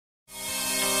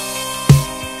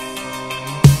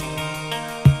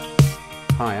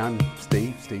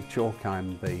Chalke.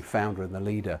 I'm the founder and the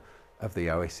leader of the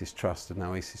Oasis Trust and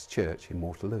Oasis Church in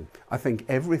Waterloo. I think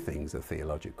everything's a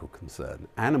theological concern.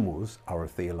 Animals are a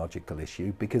theological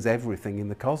issue because everything in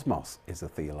the cosmos is a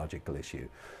theological issue.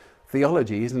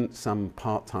 Theology isn't some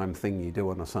part-time thing you do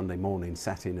on a Sunday morning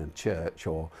sat in a church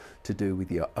or to do with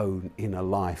your own inner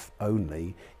life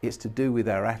only. It's to do with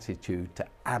our attitude to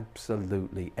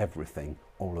absolutely everything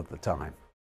all of the time.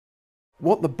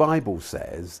 What the Bible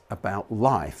says about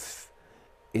life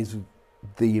is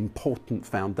the important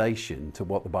foundation to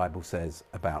what the Bible says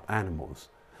about animals.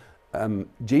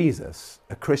 Jesus,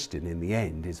 a Christian in the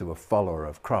end, is a follower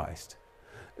of Christ.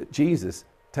 Jesus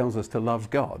tells us to love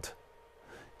God.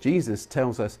 Jesus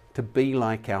tells us to be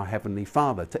like our Heavenly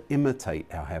Father, to imitate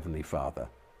our Heavenly Father.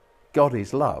 God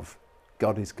is love.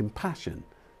 God is compassion.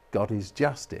 God is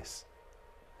justice.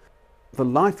 The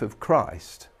life of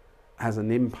Christ has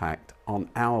an impact on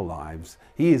our lives.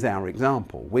 He is our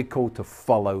example. We're called to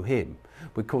follow him.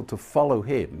 We're called to follow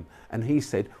him. And he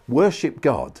said, worship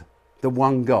God, the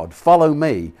one God. Follow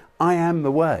me. I am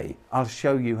the way. I'll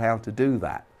show you how to do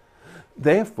that.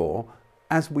 Therefore,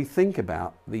 as we think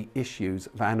about the issues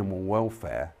of animal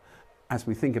welfare, as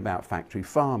we think about factory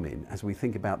farming, as we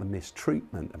think about the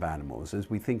mistreatment of animals, as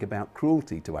we think about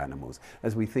cruelty to animals,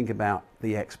 as we think about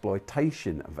the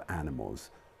exploitation of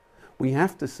animals, we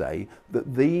have to say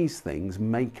that these things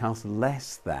make us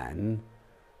less than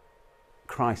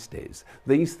Christ is.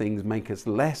 These things make us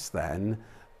less than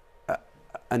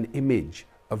an image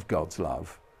of God's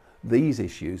love. These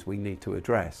issues we need to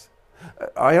address.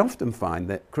 I often find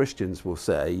that Christians will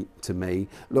say to me,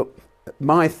 look,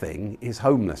 my thing is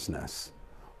homelessness,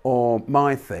 or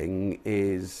my thing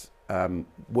is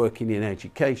working in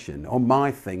education, or my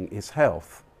thing is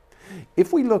health.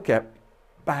 If we look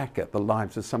back at the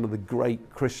lives of some of the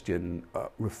great Christian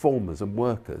reformers and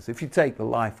workers, if you take the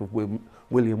life of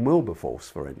William Wilberforce,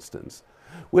 for instance,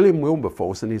 William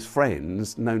Wilberforce and his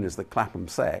friends, known as the Clapham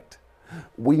sect,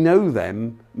 we know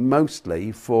them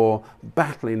mostly for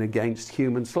battling against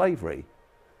human slavery,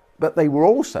 but they were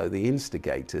also the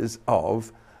instigators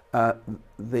of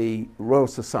the Royal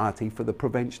Society for the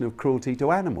Prevention of Cruelty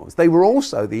to Animals. They were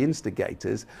also the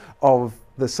instigators of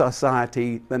the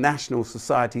society, the National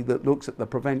Society that looks at the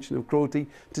prevention of cruelty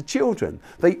to children.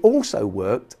 They also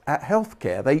worked at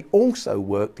healthcare. They also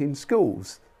worked in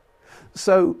schools.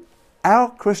 So our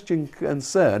Christian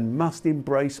concern must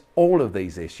embrace all of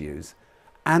these issues: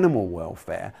 animal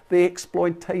welfare, the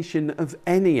exploitation of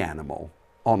any animal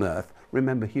on earth.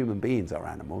 Remember, human beings are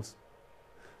animals.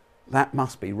 That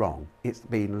must be wrong. It's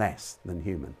being less than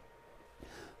human.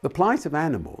 The plight of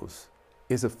animals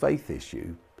is a faith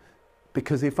issue,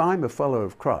 because if I'm a follower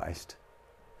of Christ,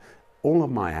 all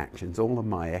of my actions, all of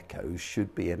my echoes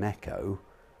should be an echo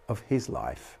of his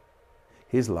life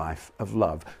of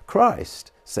love.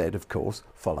 Christ said, of course,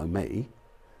 follow me.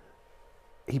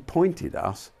 He pointed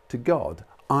us to God.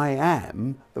 I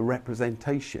am the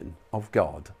representation of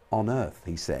God on earth,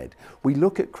 he said. We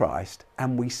look at Christ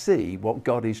and we see what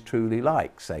God is truly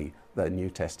like, say the New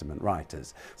Testament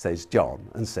writers, says John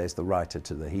and says the writer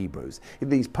to the Hebrews. In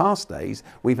these past days,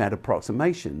 we've had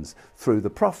approximations through the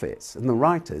prophets and the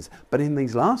writers, but in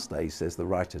these last days, says the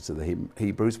writer to the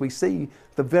Hebrews, we see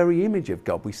the very image of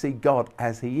God. We see God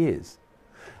as he is.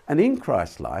 And in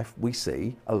Christ's life, we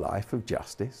see a life of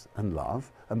justice and love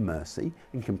and mercy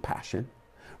and compassion.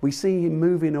 We see him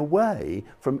moving away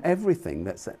from everything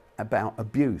that's about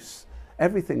abuse,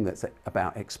 everything that's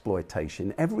about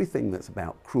exploitation, everything that's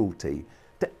about cruelty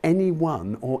to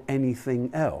anyone or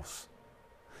anything else.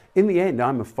 In the end,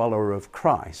 I'm a follower of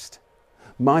Christ.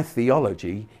 My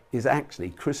theology is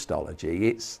actually Christology.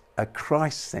 It's a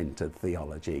Christ-centered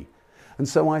theology. And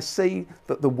so I see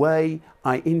that the way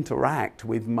I interact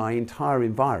with my entire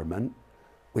environment,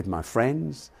 with my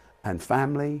friends and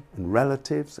family and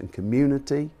relatives and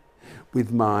community,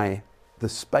 with the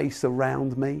space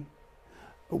around me,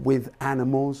 with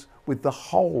animals, with the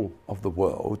whole of the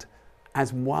world,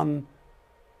 as one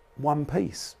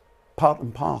piece, part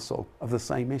and parcel of the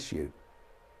same issue.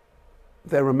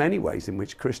 There are many ways in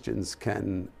which Christians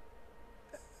can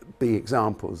be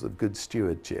examples of good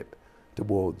stewardship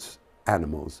towards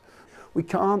animals. We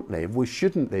can't live, we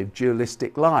shouldn't live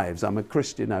dualistic lives. I'm a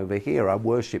Christian over here, I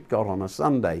worship God on a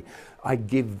Sunday. I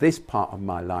give this part of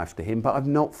my life to him, but I've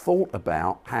not thought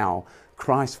about how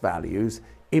Christ's values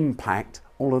impact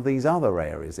all of these other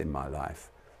areas in my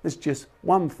life. There's just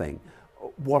one thing: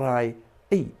 what I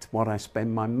eat, what I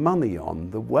spend my money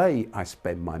on, the way I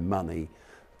spend my money,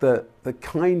 the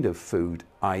kind of food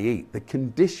I eat, the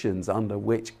conditions under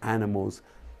which animals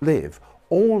live.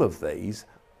 All of these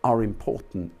are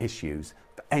important issues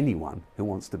for anyone who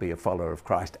wants to be a follower of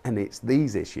Christ, and it's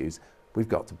these issues we've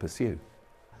got to pursue.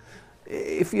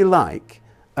 If you like,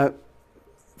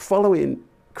 following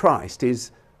Christ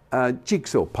is a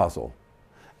jigsaw puzzle,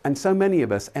 and so many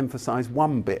of us emphasise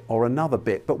one bit or another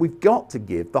bit, but we've got to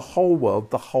give the whole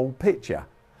world the whole picture.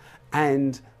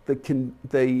 And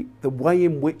the way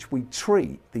in which we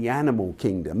treat the animal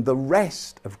kingdom, the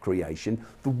rest of creation,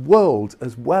 the world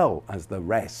as well as the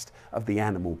rest of the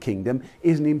animal kingdom,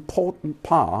 is an important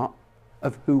part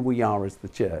of who we are as the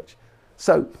church.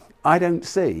 So I don't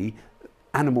see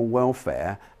animal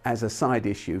welfare as a side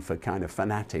issue for kind of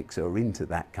fanatics who are into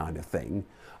that kind of thing.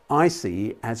 I see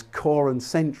it as core and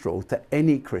central to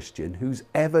any Christian who's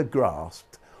ever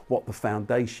grasped what the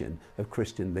foundation of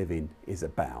Christian living is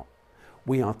about.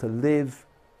 We are to live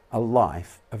a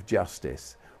life of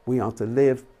justice. We are to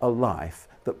live a life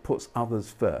that puts others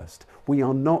first. We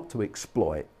are not to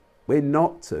exploit. We're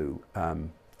not to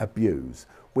abuse.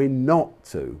 We're not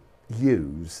to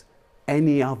use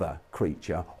any other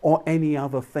creature or any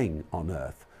other thing on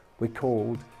earth. We're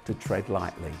called to tread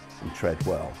lightly and tread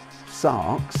well.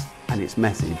 Sarx and its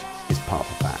message is part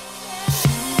of that.